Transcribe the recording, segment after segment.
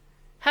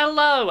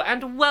Hello,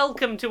 and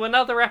welcome to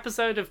another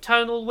episode of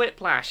Tonal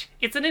Whiplash.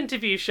 It's an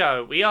interview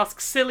show. We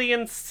ask silly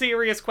and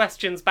serious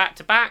questions back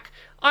to back.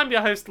 I'm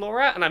your host,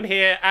 Laura, and I'm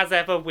here, as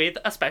ever, with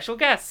a special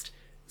guest.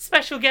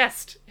 Special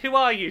guest, who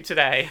are you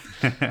today?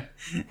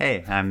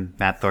 Hey, I'm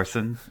Matt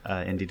Thorson,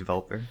 indie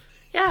developer.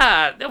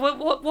 Yeah,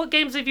 what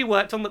games have you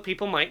worked on that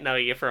people might know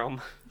you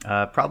from?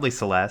 Probably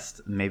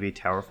Celeste, maybe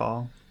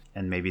Towerfall,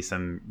 and maybe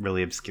some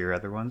really obscure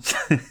other ones.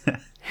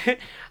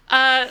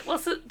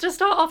 So to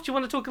start off, do you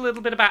want to talk a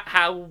little bit about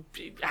how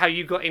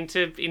you got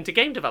into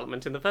game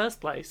development in the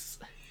first place?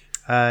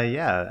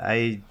 Yeah,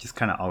 I just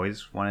kind of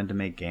always wanted to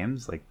make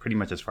games, like pretty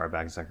much as far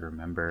back as I can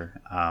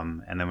remember.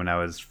 And then when I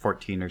was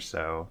 14 or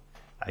so,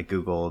 I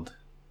Googled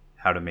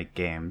how to make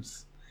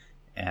games,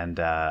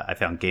 and I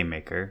found Game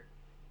Maker.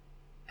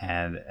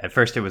 And at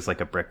first it was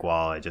like a brick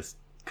wall. I just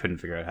couldn't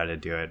figure out how to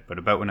do it. But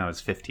about when I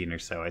was 15 or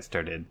so, I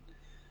started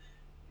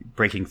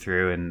breaking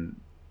through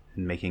and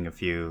making a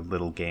few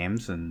little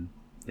games, and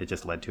it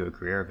just led to a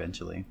career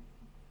eventually.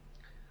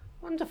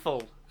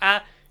 Wonderful.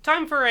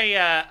 Time for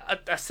a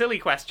silly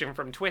question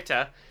from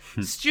Twitter.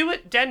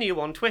 Stuart Denu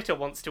on Twitter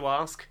wants to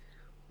ask,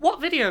 what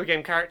video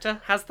game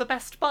character has the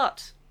best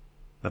butt?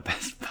 The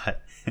best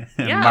butt?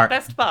 Yeah,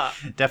 best butt.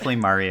 Definitely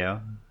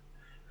Mario.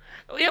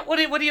 Yeah, what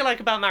do you like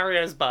about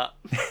Mario's butt?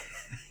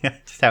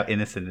 Just how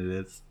innocent it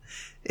is.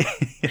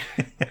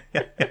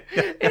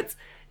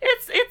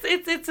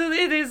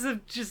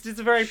 It's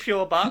a very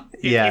pure butt.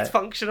 It's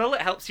functional.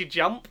 It helps you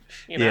jump.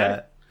 You know?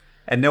 Yeah,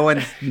 and no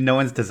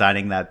one's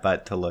designing that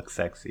butt to look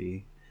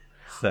sexy.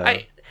 So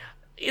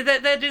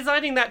they're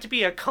designing that to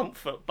be a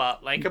comfort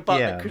butt, like a butt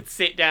that could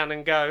sit down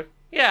and go.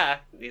 Yeah,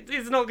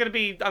 it's not going to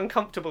be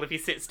uncomfortable if he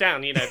sits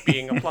down. You know,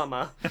 being a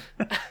plumber.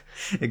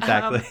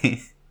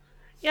 Exactly.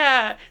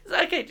 Yeah.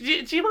 Okay.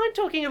 Do you mind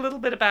talking a little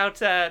bit about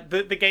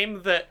the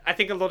game that I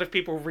think a lot of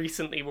people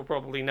recently will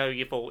probably know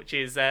you for, which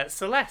is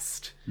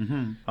Celeste?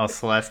 Mm-hmm. Well,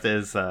 Celeste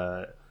is,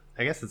 I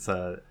guess it's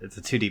a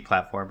 2D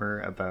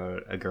platformer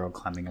about a girl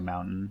climbing a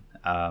mountain,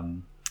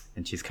 and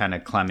she's kind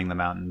of climbing the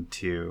mountain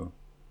to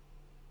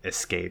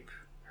escape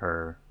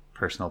her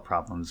personal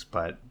problems,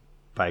 but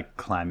by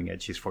climbing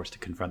it, she's forced to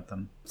confront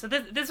them. So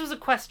this was a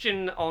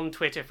question on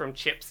Twitter from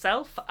Chip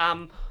Self.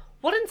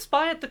 What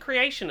inspired the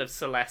creation of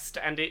Celeste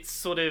and its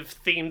sort of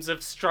themes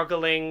of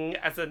struggling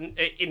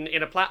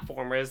in a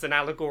platformer as an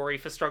allegory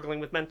for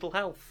struggling with mental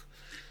health?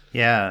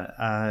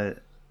 Yeah,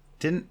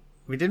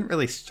 we didn't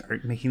really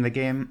start making the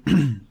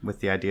game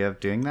with the idea of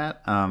doing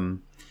that.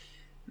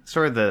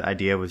 Sort of the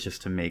idea was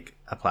just to make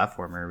a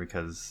platformer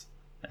because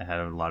I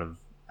had a lot of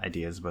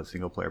ideas about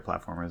single player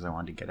platformers I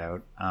wanted to get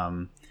out.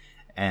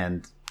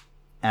 And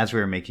as we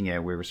were making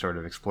it, we were sort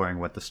of exploring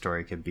what the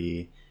story could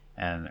be.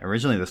 And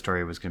originally the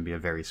story was going to be a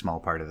very small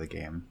part of the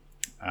game.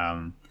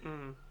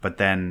 But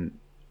then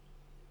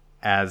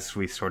as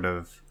we sort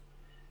of...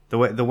 The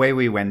way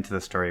we went to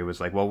the story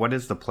was like, well, what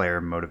is the player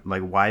motive?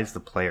 Like, why is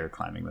the player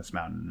climbing this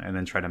mountain? And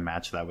then try to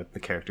match that with the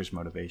character's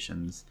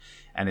motivations.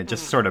 And it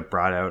just sort of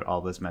brought out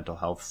all this mental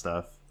health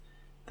stuff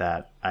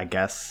that I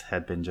guess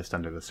had been just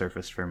under the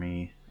surface for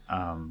me.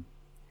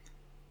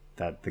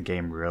 That the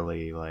game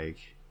really, like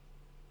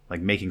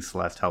making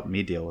Celeste helped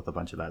me deal with a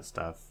bunch of that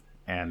stuff.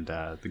 And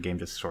the game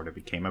just sort of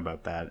became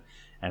about that.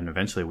 And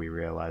eventually we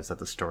realized that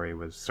the story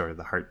was sort of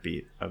the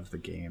heartbeat of the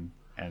game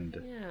and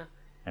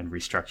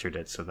restructured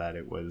it so that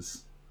it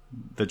was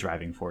the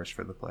driving force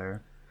for the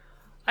player.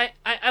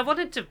 I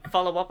wanted to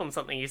follow up on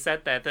something you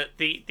said there, that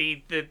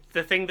the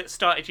thing that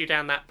started you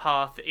down that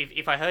path,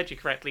 if I heard you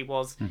correctly,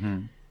 was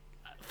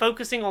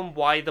focusing on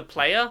why the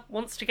player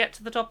wants to get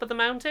to the top of the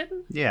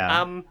mountain.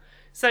 Yeah.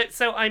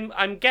 So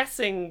I'm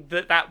guessing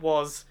that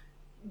was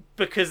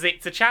because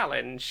it's a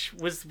challenge.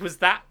 Was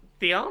that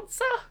the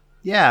answer?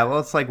 Yeah, well,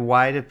 it's like,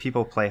 why do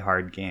people play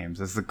hard games?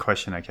 This is the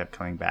question I kept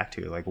coming back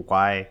to. Like,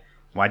 why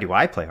do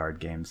I play hard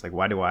games? Like,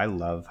 why do I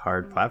love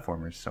hard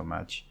platformers so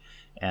much?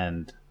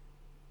 And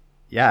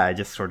yeah, I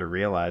just sort of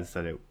realized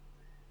that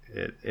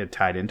it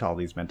tied into all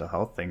these mental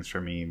health things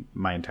for me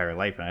my entire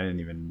life, and I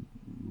didn't even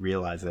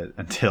realize it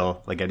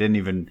until, like, I didn't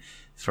even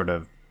sort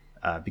of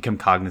become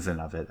cognizant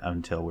of it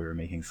until we were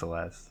making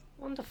Celeste.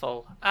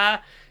 Wonderful.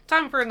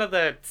 Time for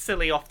another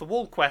silly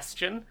off-the-wall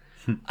question.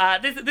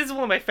 This is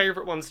one of my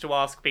favourite ones to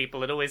ask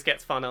people. It always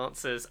gets fun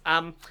answers.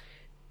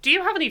 Do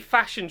you have any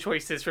fashion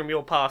choices from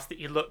your past that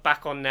you look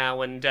back on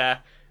now and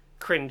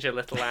cringe a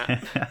little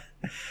at?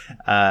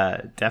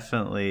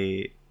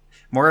 Definitely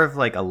more of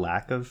like a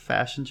lack of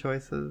fashion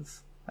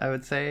choices, I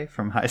would say,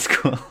 from high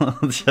school.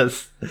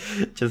 just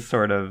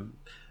sort of,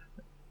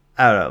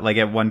 I don't know, like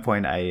at one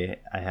point I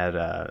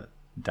had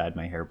dyed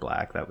my hair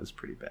black. That was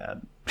pretty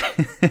bad.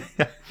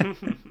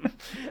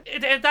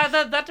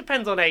 That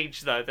depends on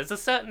age, though. There's a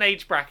certain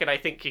age bracket I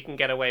think you can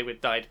get away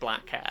with dyed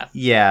black hair.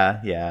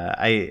 Yeah.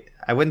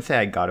 I wouldn't say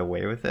I got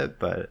away with it,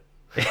 but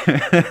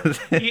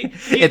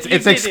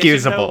it's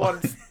excusable.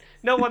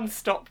 No one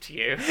stopped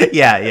you.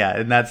 Yeah.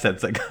 In that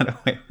sense, I got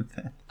away with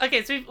it.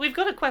 Okay, so we've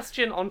got a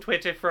question on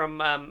Twitter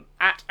from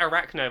at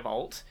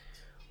Arachnovolt.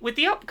 With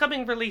the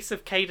upcoming release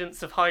of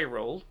Cadence of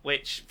Hyrule,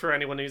 which, for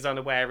anyone who's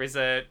unaware, is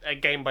a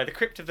game by the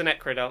Crypt of the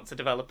Necrodancer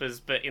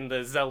developers, but in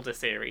the Zelda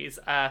series,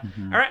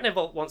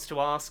 Arachnivolt wants to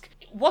ask,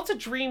 what's a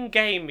dream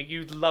game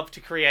you'd love to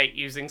create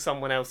using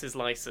someone else's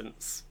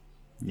license?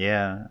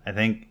 Yeah, I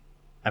think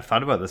I've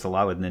thought about this a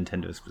lot with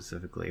Nintendo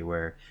specifically,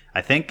 where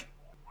I think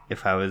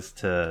if I was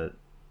to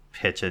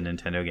pitch a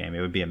Nintendo game,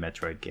 it would be a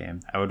Metroid game.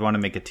 I would want to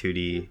make a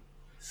 2D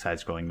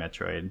side-scrolling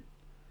Metroid.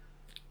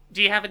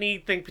 Do you have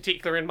anything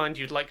particular in mind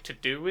you'd like to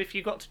do if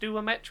you got to do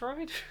a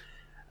Metroid?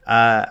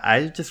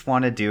 I just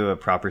want to do a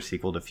proper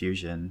sequel to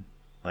Fusion.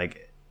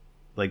 Like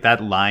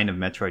that line of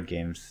Metroid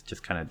games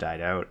just kind of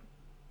died out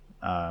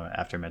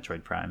after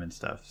Metroid Prime and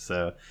stuff.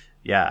 So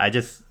yeah, I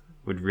just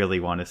would really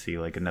want to see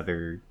like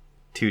another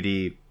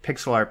 2D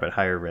pixel art, but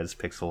higher res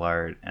pixel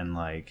art, and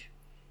like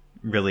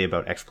really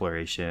about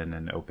exploration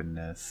and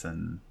openness,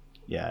 and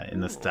yeah,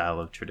 in the style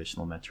of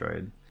traditional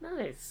Metroid.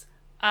 Nice.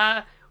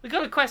 We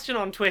got a question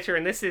on Twitter,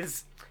 and this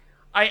is...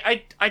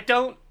 I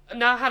don't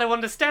know how to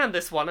understand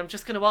this one. I'm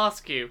just going to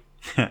ask you.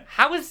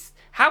 How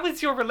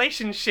is your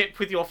relationship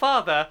with your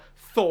father,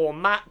 Thor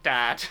Matt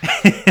Dad?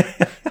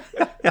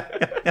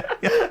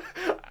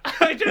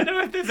 I don't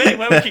know if there's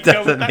anywhere we can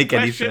go with that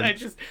question.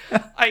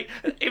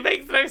 It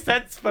makes no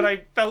sense, but I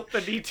felt the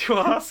need to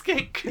ask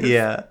it.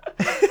 Yeah.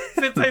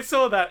 Since I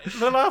saw that,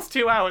 the last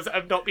 2 hours,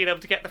 I've not been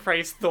able to get the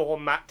phrase Thor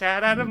Matt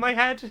Dad out of my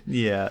head.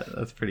 Yeah,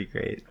 that's pretty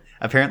great.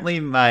 Apparently,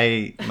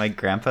 my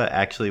grandpa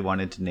actually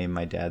wanted to name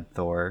my dad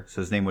Thor,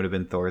 so his name would have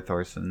been Thor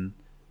Thorson,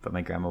 but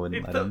my grandma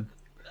wouldn't let him.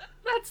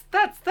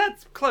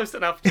 That's close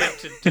enough to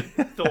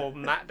Thor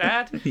Matt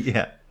Dad.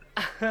 Yeah.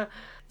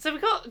 So we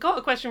got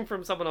a question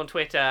from someone on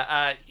Twitter,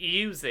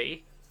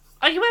 Yuzi.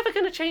 Are you ever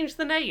going to change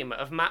the name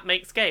of Matt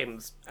Makes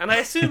Games? And I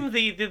assume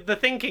the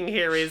thinking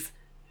here is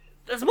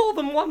there's more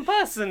than one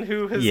person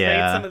who has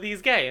made some of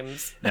these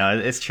games. No,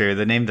 it's true.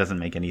 The name doesn't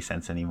make any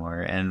sense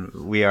anymore, and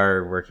we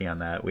are working on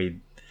that.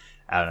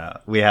 I don't know.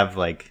 We have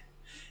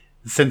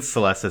since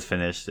Celeste is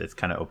finished, it's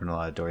kind of opened a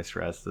lot of doors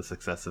for us, the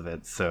success of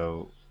it.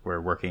 So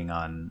we're working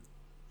on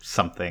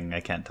something. I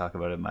can't talk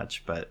about it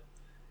much, but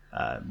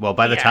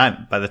by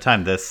the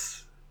time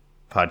this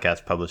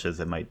podcast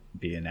publishes, it might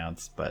be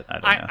announced, but I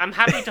don't know. I'm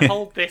happy to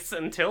hold this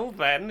until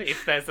then,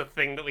 if there's a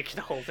thing that we can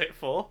hold it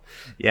for.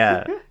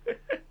 Yeah.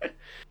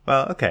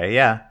 Well, okay,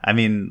 yeah. I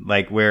mean,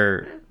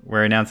 we're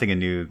announcing a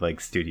new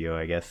studio,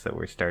 I guess, that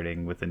we're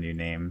starting with a new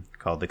name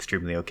called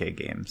Extremely OK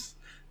Games.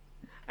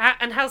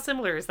 And how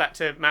similar is that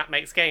to Matt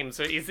Makes Games?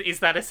 Or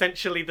is that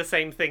essentially the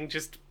same thing,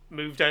 just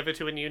moved over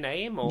to a new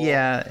name? Or?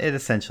 Yeah, it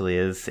essentially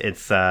is.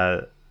 It's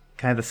kind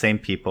of the same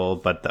people,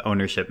 but the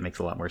ownership makes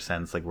a lot more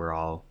sense. We're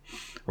all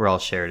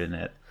shared in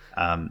it.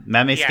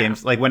 Matt Makes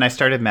Games. When I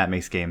started Matt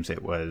Makes Games,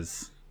 it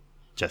was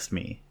just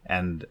me,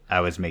 and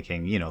I was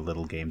making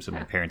little games in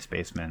my parents'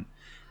 basement.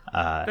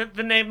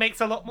 The name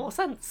makes a lot more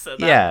sense at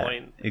that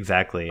point. Yeah,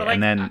 exactly. But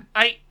and then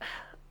I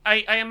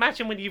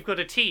imagine when you've got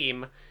a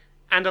team.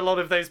 And a lot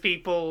of those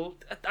people,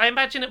 I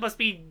imagine it must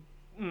be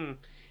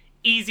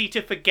easy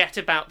to forget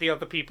about the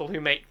other people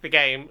who make the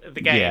game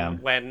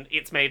when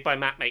it's made by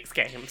Matt Makes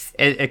Games.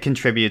 It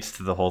contributes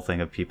to the whole thing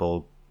of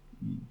people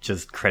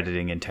just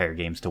crediting entire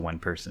games to one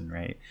person,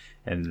 right?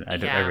 And I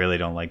really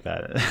don't like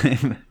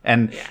that.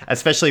 And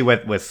especially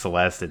with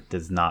Celeste, it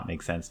does not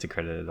make sense to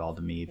credit it all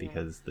to me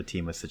because the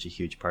team was such a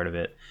huge part of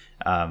it.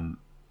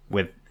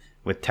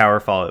 With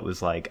Towerfall, it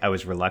was I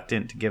was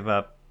reluctant to give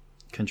up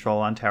control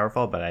on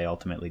Towerfall, but I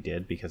ultimately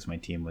did because my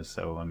team was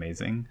so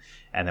amazing.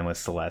 And then with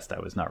Celeste, I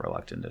was not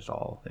reluctant at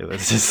all. It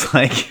was just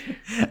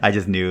I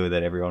just knew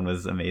that everyone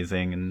was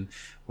amazing and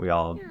we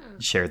all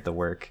shared the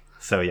work.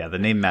 So yeah, the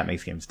name Matt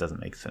Makes Games doesn't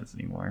make sense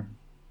anymore.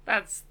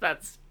 That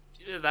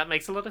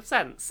makes a lot of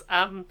sense.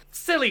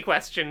 Silly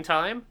question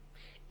time.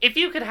 If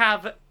you could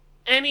have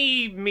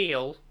any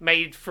meal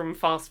made from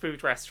fast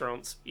food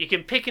restaurants, you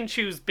can pick and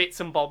choose bits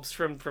and bobs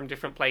from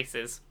different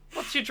places.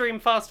 What's your dream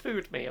fast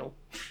food meal?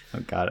 Oh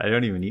God, I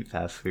don't even eat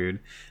fast food.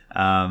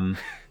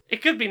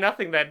 It could be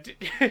nothing then.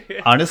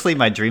 Honestly,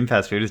 my dream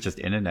fast food is just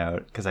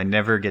In-N-Out because I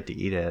never get to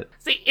eat it.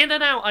 See,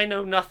 In-N-Out, I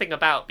know nothing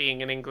about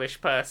being an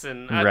English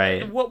person.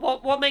 Right.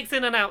 What makes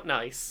In-N-Out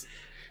nice?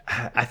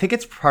 I think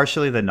it's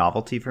partially the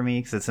novelty for me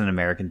because it's an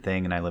American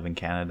thing and I live in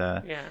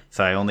Canada. Yeah.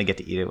 So I only get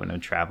to eat it when I'm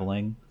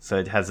traveling. So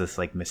it has this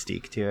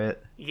mystique to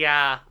it.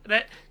 Yeah.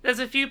 There's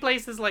a few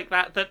places like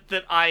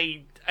that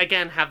I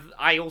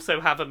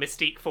also have a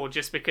mystique for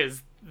just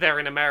because they're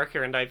in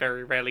America and I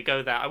very rarely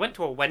go there. I went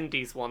to a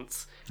Wendy's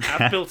once.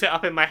 I've built it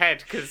up in my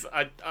head because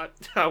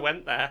I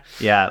went there.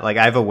 Yeah, I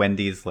have a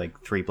Wendy's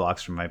 3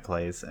 blocks from my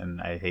place and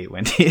I hate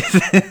Wendy's.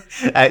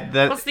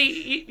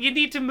 You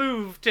need to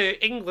move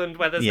to England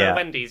where there's no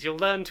Wendy's. You'll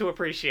learn to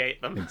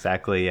appreciate them.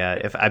 Exactly,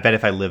 yeah. I bet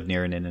if I lived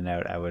near an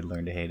In-N-Out, I would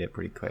learn to hate it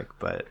pretty quick,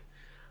 but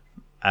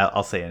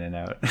I'll say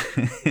In-N-Out.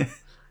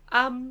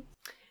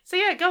 So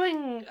yeah,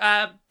 going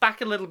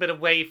back a little bit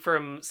away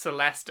from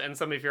Celeste and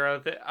some of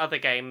your other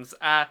games,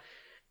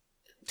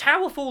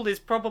 Towerfall is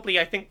probably,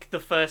 I think, the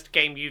first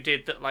game you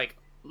did that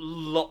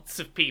lots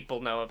of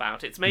people know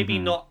about. It's maybe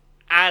not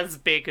as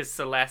big as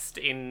Celeste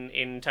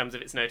in terms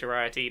of its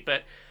notoriety,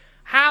 but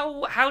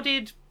how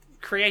did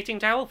creating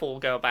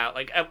Towerfall go about?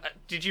 Like,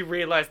 did you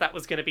realize that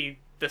was going to be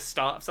the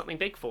start of something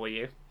big for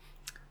you?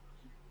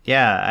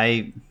 Yeah,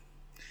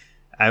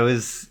 I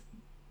was.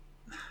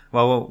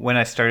 Well, when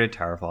I started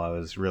Towerfall, I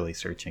was really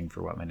searching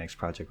for what my next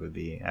project would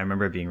be. I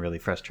remember it being really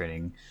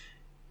frustrating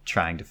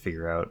trying to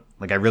figure out,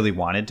 like, I really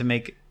wanted to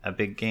make a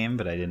big game,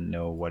 but I didn't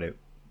know what it,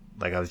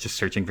 like, I was just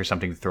searching for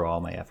something to throw all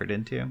my effort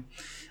into.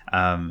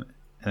 And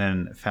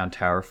then found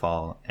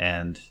Towerfall,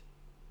 and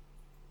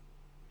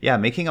yeah,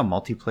 making a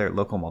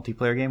local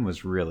multiplayer game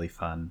was really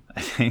fun.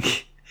 I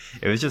think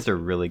it was just a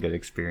really good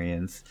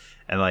experience.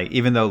 And like,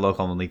 even though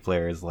local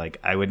multiplayer is like,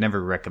 I would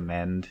never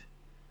recommend,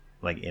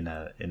 like, in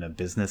a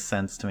business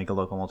sense, to make a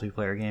local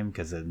multiplayer game,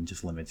 because it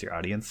just limits your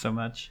audience so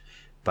much.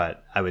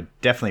 But I would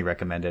definitely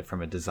recommend it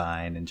from a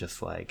design and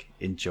just like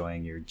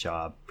enjoying your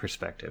job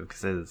perspective,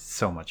 because it is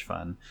so much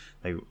fun.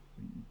 Like,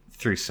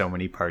 through so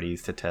many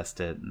parties to test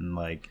it, and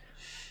like,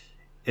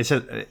 it's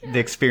just the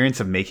experience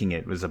of making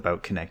it was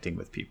about connecting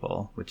with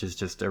people, which is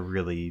just a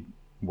really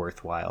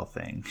worthwhile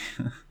thing.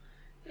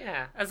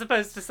 Yeah, as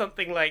opposed to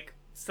something like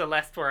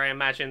Celeste, where I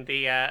imagine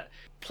the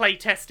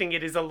playtesting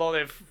it is a lot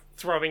of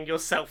throwing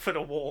yourself at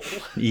a wall.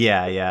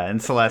 Yeah,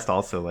 and Celeste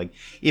also, like,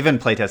 even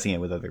playtesting it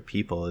with other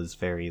people is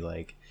very,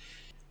 like,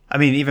 I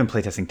mean, even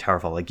playtesting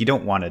Towerfall, like, you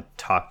don't want to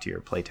talk to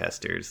your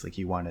playtesters. Like,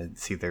 you want to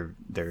see their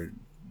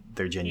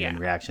genuine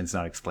reactions,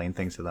 not explain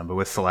things to them. But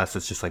with Celeste,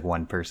 it's just like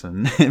one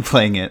person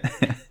playing it,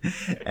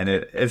 and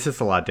it's just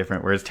a lot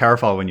different. Whereas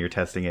Towerfall, when you're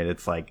testing it,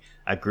 it's like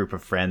a group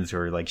of friends who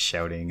are like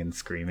shouting and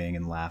screaming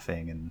and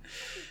laughing, and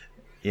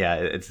yeah,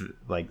 it's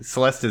like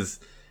Celeste is.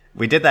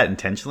 We did that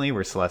intentionally,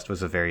 where Celeste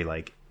was a very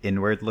like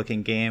inward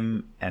looking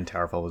game, and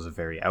Towerfall was a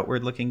very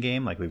outward looking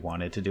game. Like, we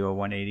wanted to do a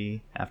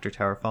 180 after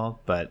Towerfall,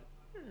 but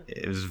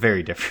it was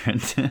very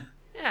different.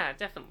 Yeah,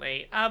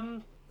 definitely.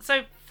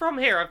 So from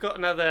here, I've got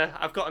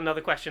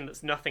another question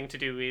that's nothing to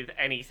do with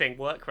anything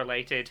work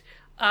related.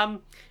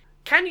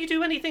 Can you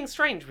do anything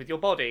strange with your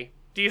body?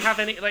 Do you have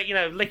any, like, you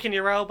know, licking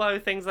your elbow,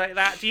 things like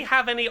that? Do you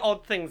have any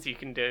odd things you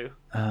can do?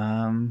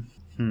 I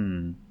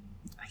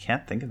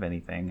can't think of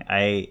anything.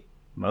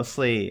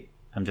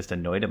 I'm just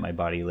annoyed at my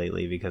body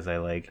lately, because I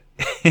like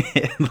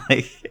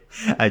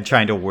I'm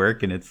trying to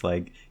work and it's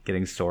like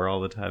getting sore all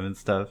the time and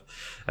stuff.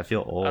 I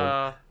feel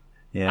old.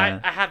 Yeah,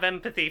 I have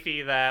empathy for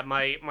you there.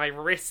 My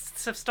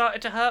wrists have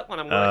started to hurt when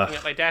I'm working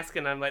at my desk,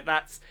 and I'm like,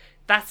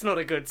 that's not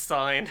a good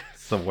sign.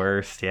 It's the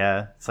worst.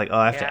 Yeah, it's like, oh,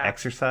 I have to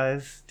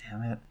exercise.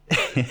 Damn it.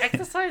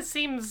 Exercise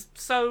seems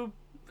so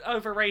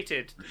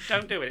overrated.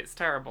 Don't do it. It's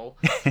terrible.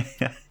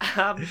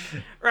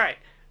 Right.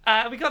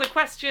 We got a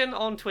question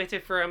on Twitter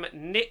from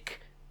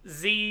Nick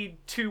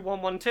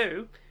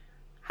Z2112.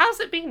 How's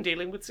it been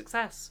dealing with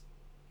success?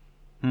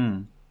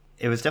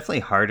 It was definitely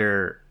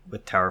harder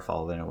with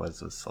Towerfall than it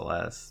was with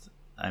Celeste.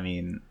 I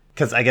mean,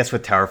 because I guess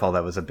with Towerfall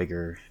that was a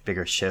bigger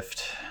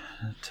shift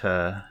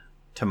to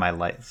my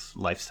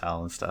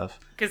lifestyle and stuff.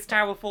 Because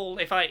Towerfall,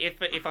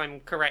 if I'm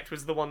correct,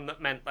 was the one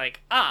that meant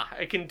like,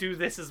 I can do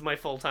this as my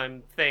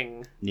full-time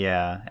thing.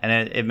 Yeah,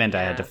 and it meant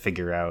I had to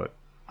figure out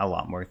a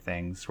lot more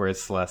things.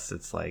 Whereas Celeste,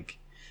 it's like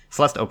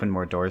Celeste opened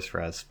more doors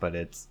for us, but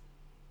it's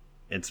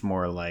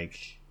more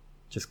like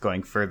just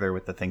going further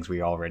with the things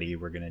we already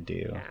were gonna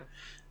do.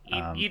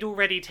 Yeah. You'd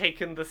already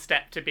taken the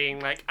step to being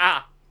like,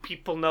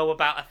 people know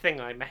about a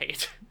thing I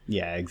made.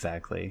 Yeah,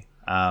 exactly.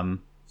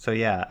 So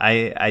yeah,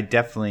 I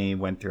definitely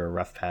went through a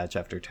rough patch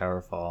after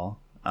Towerfall.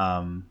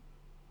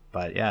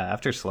 But yeah,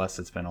 after Celeste,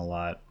 it's been a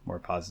lot more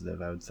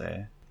positive, I would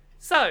say.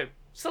 So,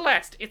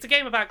 Celeste, it's a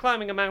game about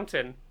climbing a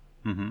mountain.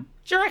 Mm-hmm.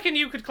 Do you reckon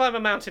you could climb a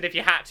mountain if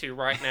you had to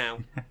right now?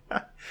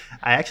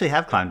 I actually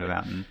have climbed a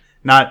mountain.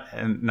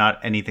 Not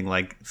anything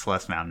like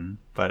Celeste Mountain,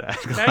 but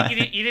no,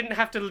 you didn't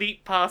have to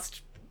leap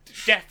past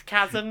death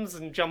chasms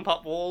and jump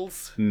up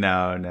walls.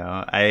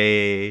 No,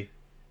 I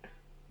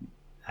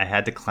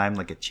had to climb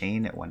like a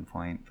chain at one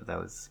point, but that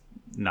was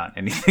not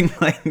anything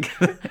like.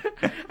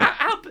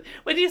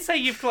 When you say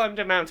you've climbed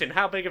a mountain,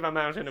 how big of a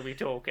mountain are we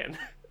talking?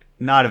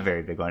 Not a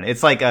very big one.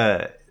 It's like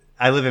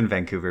I live in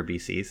Vancouver,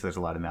 BC, so there's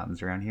a lot of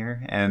mountains around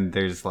here, and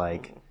there's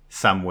like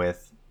some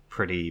with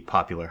pretty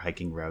popular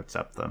hiking routes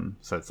up them,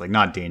 so it's like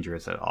not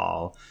dangerous at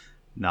all.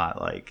 Not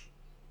like,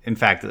 in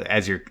fact,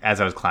 as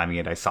I was climbing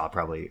it, I saw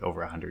probably over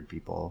 100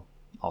 people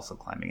also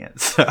climbing it.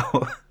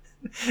 So,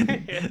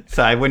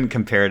 so I wouldn't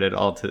compare it at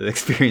all to the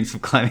experience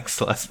of climbing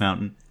Celeste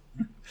Mountain.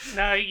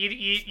 No,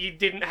 you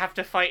didn't have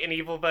to fight an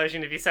evil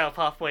version of yourself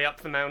halfway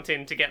up the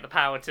mountain to get the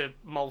power to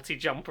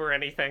multi-jump or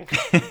anything.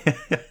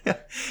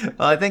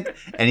 Well, I think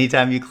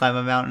anytime you climb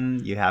a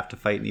mountain, you have to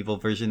fight an evil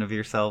version of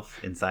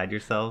yourself inside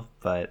yourself,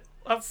 but...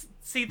 Well,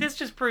 see, this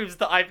just proves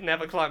that I've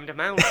never climbed a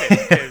mountain,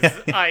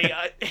 because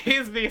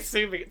here's me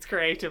assuming it's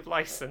creative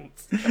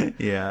license.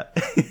 Yeah.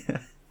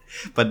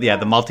 But yeah,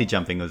 the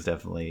multi-jumping was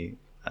definitely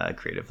a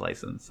creative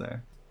license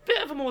there.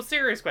 Bit of a more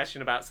serious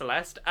question about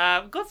Celeste.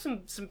 We've got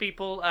some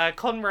people,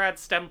 Conrad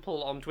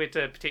Stempel on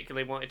Twitter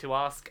particularly wanted to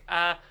ask,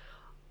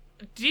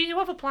 do you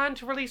have a plan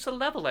to release a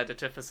level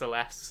editor for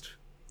Celeste?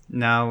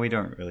 No, we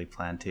don't really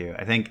plan to.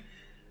 I think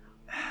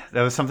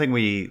that was something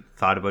we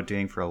thought about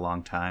doing for a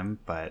long time,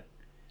 but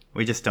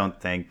we just don't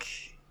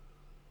think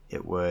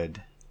it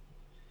would.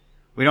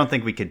 We don't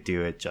think we could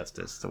do it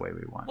justice the way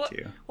we want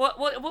to.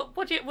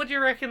 What do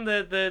you reckon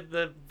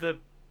the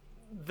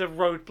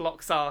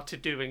roadblocks are to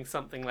doing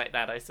something like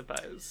that? I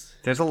suppose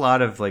there's a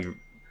lot of like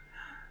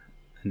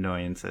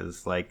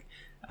annoyances. Like,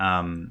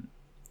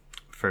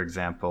 for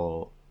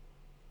example,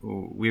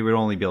 we would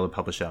only be able to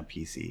publish it on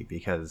PC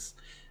because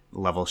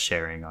level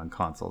sharing on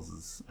consoles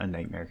is a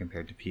nightmare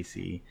compared to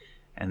PC.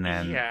 And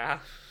then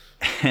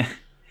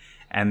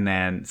and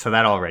then so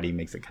that already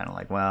makes it kind of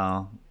like,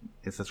 well,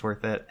 is this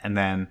worth it? And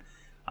then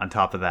on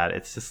top of that,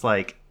 it's just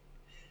like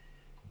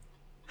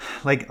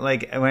when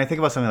I think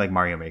about something like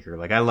Mario Maker,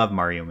 like I love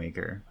Mario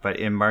Maker, but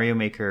in Mario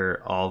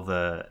Maker all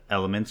the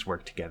elements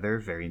work together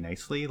very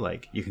nicely.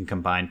 Like you can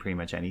combine pretty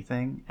much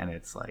anything and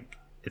it's like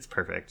it's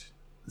perfect.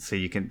 So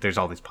there's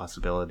all these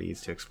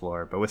possibilities to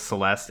explore. But with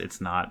Celeste, it's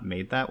not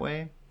made that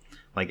way.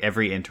 Like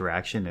every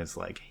interaction is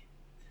like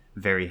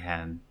very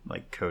hand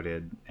like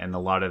coded, and a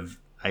lot of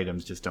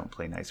items just don't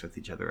play nice with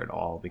each other at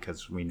all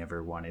because we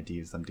never wanted to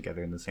use them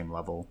together in the same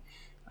level.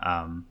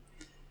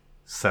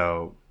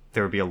 So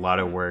there would be a lot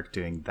of work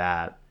doing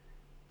that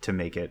to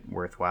make it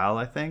worthwhile,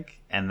 I think.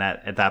 And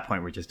that at that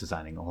point, we're just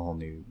designing a whole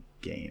new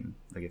game.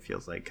 Like it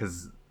feels like,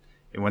 because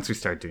once we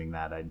start doing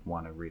that, I'd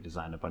want to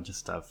redesign a bunch of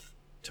stuff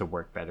to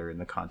work better in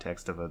the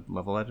context of a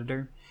level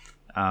editor.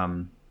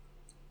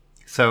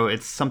 So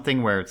it's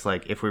something where it's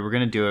like, if we were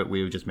going to do it,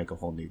 we would just make a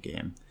whole new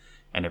game.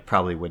 And it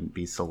probably wouldn't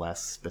be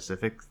Celeste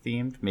specific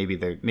themed.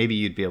 Maybe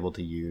you'd be able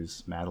to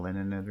use Madeline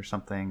in it or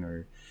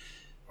something,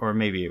 or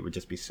maybe it would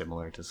just be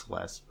similar to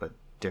Celeste, but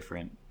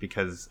different.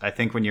 Because I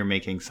think when you're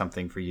making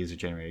something for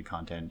user-generated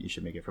content, you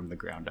should make it from the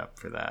ground up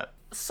for that.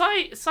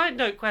 Side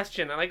note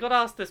question, and I got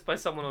asked this by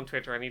someone on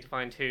Twitter. I need to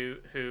find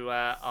who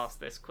asked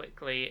this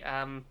quickly.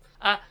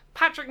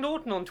 Patrick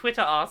Norton on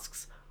Twitter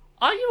asks,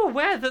 are you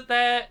aware that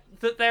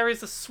there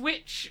is a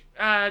Switch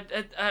a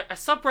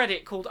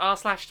subreddit called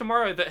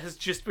r/tomorrow that has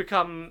just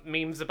become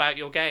memes about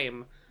your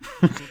game?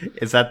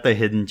 Is that the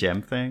hidden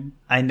gem thing?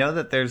 I know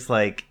that there's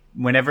like,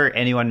 whenever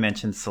anyone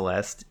mentions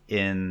Celeste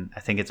in, I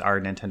think it's our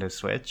Nintendo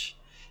Switch,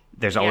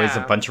 there's always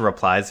a bunch of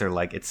replies. They're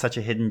like, it's such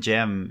a hidden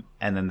gem,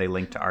 and then they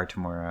link to R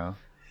Tomorrow.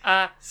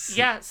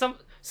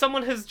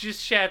 Someone has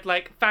just shared,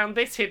 like, found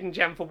this hidden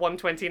gem for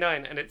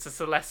 $1.29, and it's a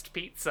Celeste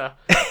pizza.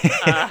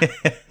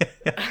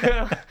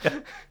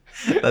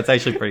 That's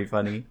actually pretty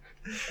funny.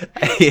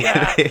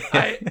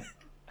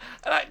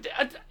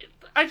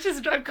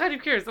 I'm kind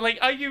of curious.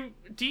 Like,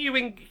 do you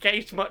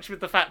engage much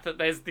with the fact that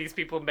there's these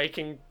people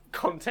making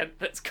content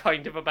that's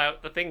kind of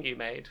about the thing you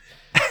made?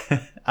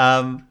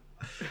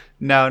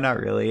 No, not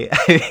really.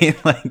 I mean,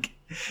 like,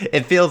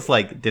 it feels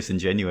like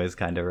disingenuous,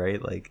 kind of,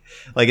 right? Like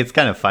it's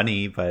kind of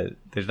funny, but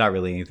there's not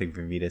really anything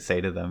for me to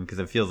say to them because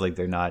it feels like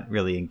they're not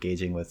really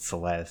engaging with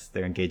Celeste.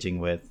 They're engaging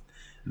with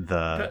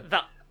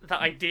the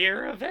idea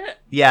of it.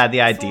 Yeah, the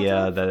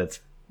idea that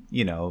it's,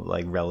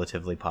 like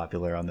relatively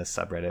popular on this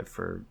subreddit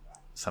for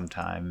some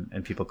time,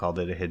 and people called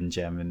it a hidden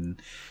gem.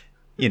 And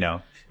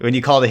when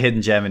you call it a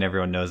hidden gem and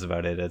everyone knows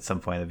about it, at some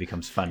point it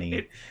becomes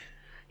funny.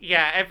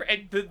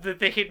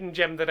 The hidden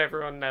gem that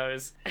everyone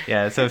knows.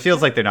 Yeah, so it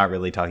feels like they're not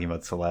really talking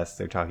about Celeste.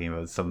 They're talking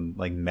about some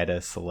like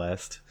meta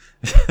Celeste.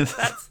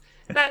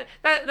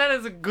 That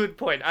is a good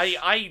point.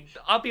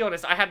 I'll be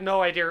honest, I had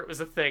no idea it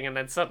was a thing, and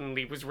then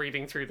suddenly was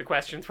reading through the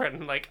question thread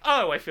and like,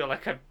 oh, I feel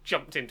like I've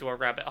jumped into a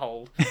rabbit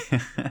hole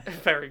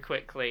very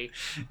quickly.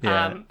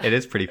 Yeah, it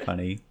is pretty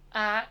funny.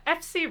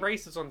 FC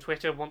Racers on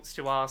Twitter wants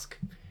to ask,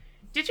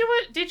 did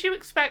you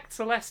expect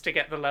Celeste to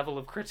get the level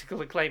of critical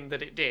acclaim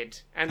that it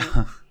did? And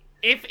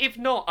if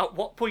not, at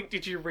what point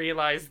did you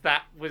realize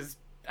that was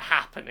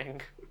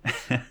happening?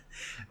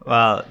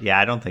 Well, yeah,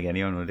 I don't think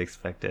anyone would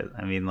expect it.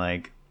 I mean,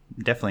 like,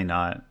 definitely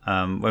not.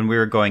 When we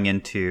were going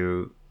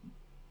into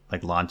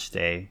like launch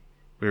day,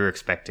 we were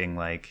expecting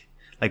like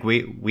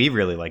we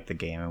really liked the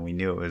game and we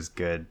knew it was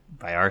good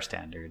by our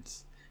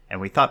standards,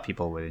 and we thought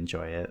people would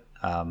enjoy it.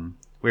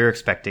 We were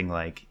expecting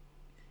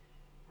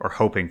or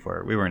hoping for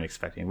it. We weren't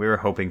expecting. We were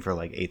hoping for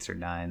like 8s or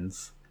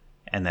 9s,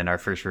 and then our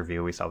first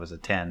review we saw was a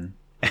 10.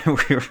 And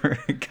we were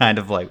kind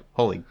of like,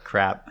 holy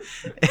crap.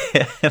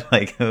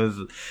 Like, it was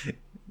a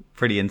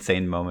pretty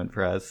insane moment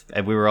for us.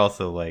 And we were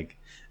also like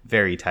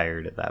very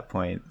tired at that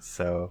point.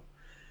 So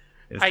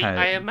it was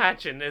I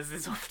imagine, as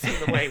is often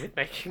the way with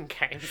making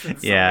games.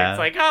 And yeah. It's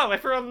like, oh,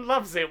 everyone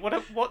loves it.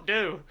 What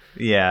do?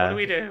 Yeah. What do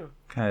we do?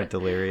 Kind of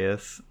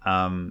delirious.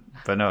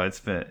 But no, it's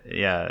been,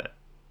 yeah,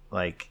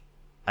 like,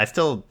 I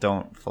still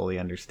don't fully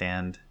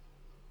understand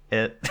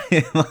it.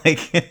 Yeah.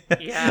 Like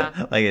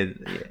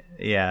it,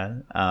 yeah.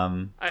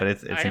 But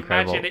it's incredible.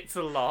 I imagine it's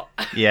a lot.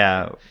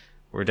 Yeah,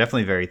 we're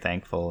definitely very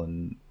thankful,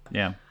 and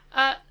yeah.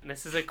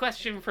 This is a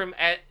question from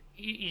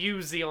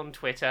Yuzi on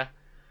Twitter.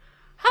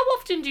 How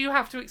often do you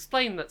have to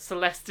explain that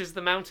Celeste is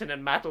the mountain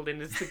and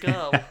Madeline is the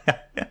girl?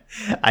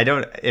 I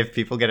don't. If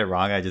people get it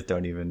wrong, I just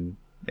don't even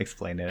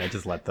explain it. I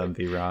just let them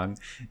be wrong.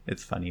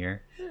 It's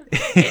funnier.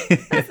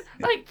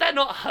 Like, they're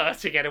not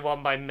hurting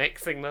anyone by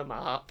mixing them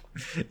up.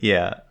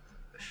 Yeah.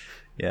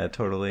 Yeah,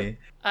 totally.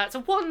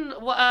 So one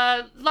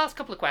last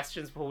couple of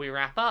questions before we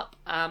wrap up.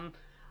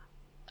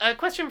 A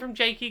question from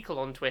Jake Eagle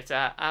on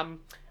Twitter.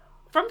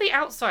 From the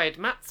outside,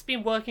 Matt's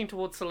been working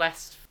towards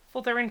Celeste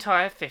for their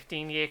entire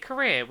 15-year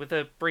career, with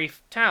a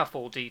brief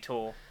Towerfall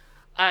detour.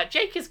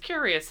 Jake is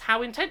curious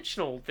how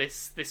intentional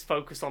this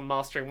focus on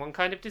mastering one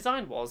kind of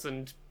design was,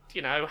 and,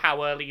 you know,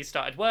 how early you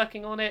started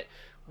working on it,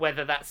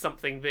 whether that's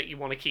something that you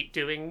want to keep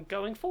doing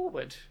going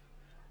forward.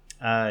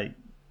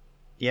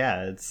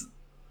 Yeah, it's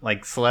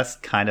like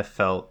Celeste kind of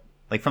felt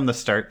like from the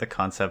start the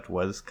concept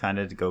was kind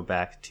of to go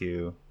back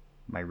to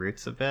my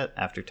roots a bit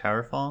after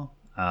Towerfall.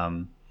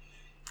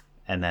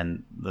 And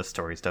then the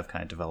story stuff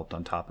kind of developed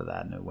on top of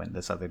that, and it went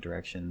this other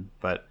direction.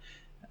 But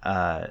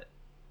I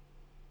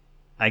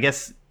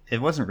guess it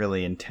wasn't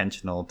really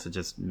intentional to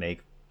just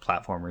make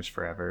platformers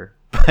forever,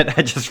 but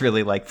I just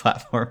really like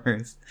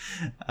platformers.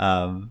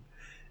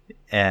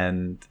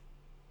 And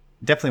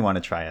definitely want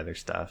to try other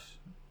stuff.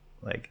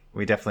 Like,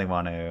 we definitely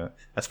want to,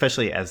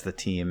 especially as the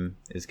team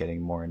is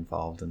getting more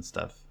involved and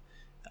stuff,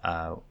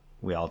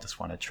 we all just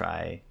want to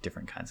try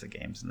different kinds of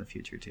games in the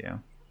future too.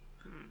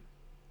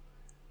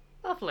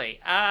 Lovely.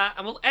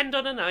 And we'll end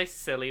on a nice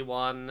silly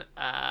one.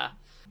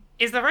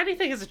 Is there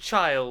anything as a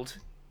child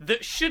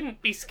that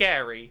shouldn't be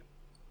scary,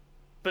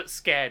 but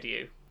scared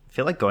you? I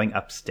feel like going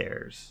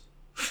upstairs.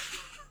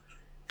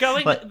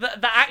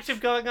 The act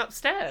of going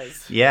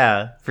upstairs.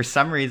 Yeah, for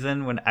some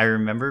reason, when I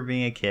remember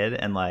being a kid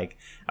and like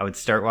I would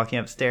start walking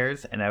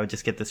upstairs and I would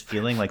just get this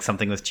feeling like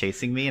something was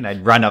chasing me and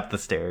I'd run up the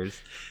stairs.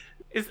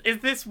 Is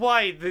this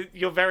why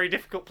your very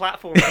difficult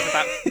platform is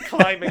about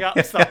climbing up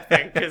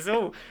something? Because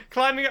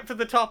climbing up to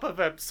the top of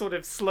a sort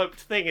of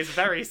sloped thing is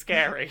very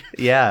scary.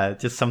 Yeah,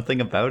 just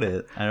something about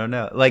it. I don't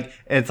know. Like,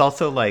 it's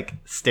also like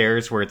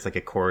stairs where it's like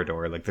a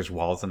corridor, like there's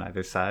walls on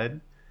either side.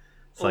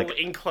 It's All like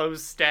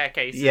enclosed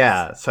staircases.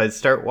 Yeah, so I'd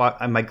start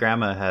my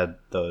grandma had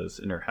those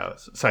in her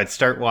house. So I'd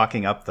start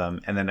walking up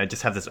them, and then I'd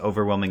just have this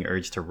overwhelming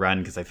urge to run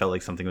because I felt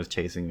like something was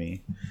chasing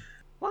me.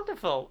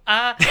 Wonderful.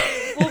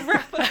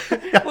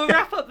 We'll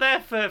wrap up there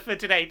for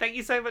today. Thank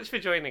you so much for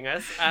joining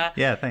us.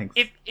 Yeah, thanks.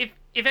 If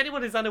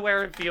anyone is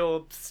unaware of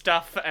your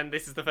stuff and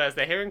this is the first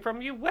they're hearing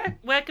from you,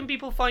 where can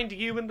people find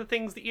you and the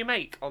things that you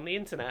make on the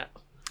internet?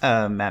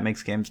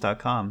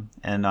 MattMakesGames.com,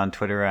 and on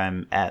Twitter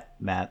I'm at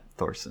Matt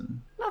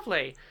Thorson.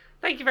 Lovely.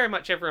 Thank you very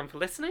much, everyone, for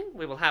listening.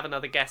 We will have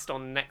another guest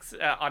on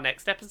our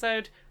next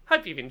episode.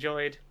 Hope you've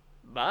enjoyed.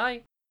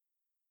 Bye.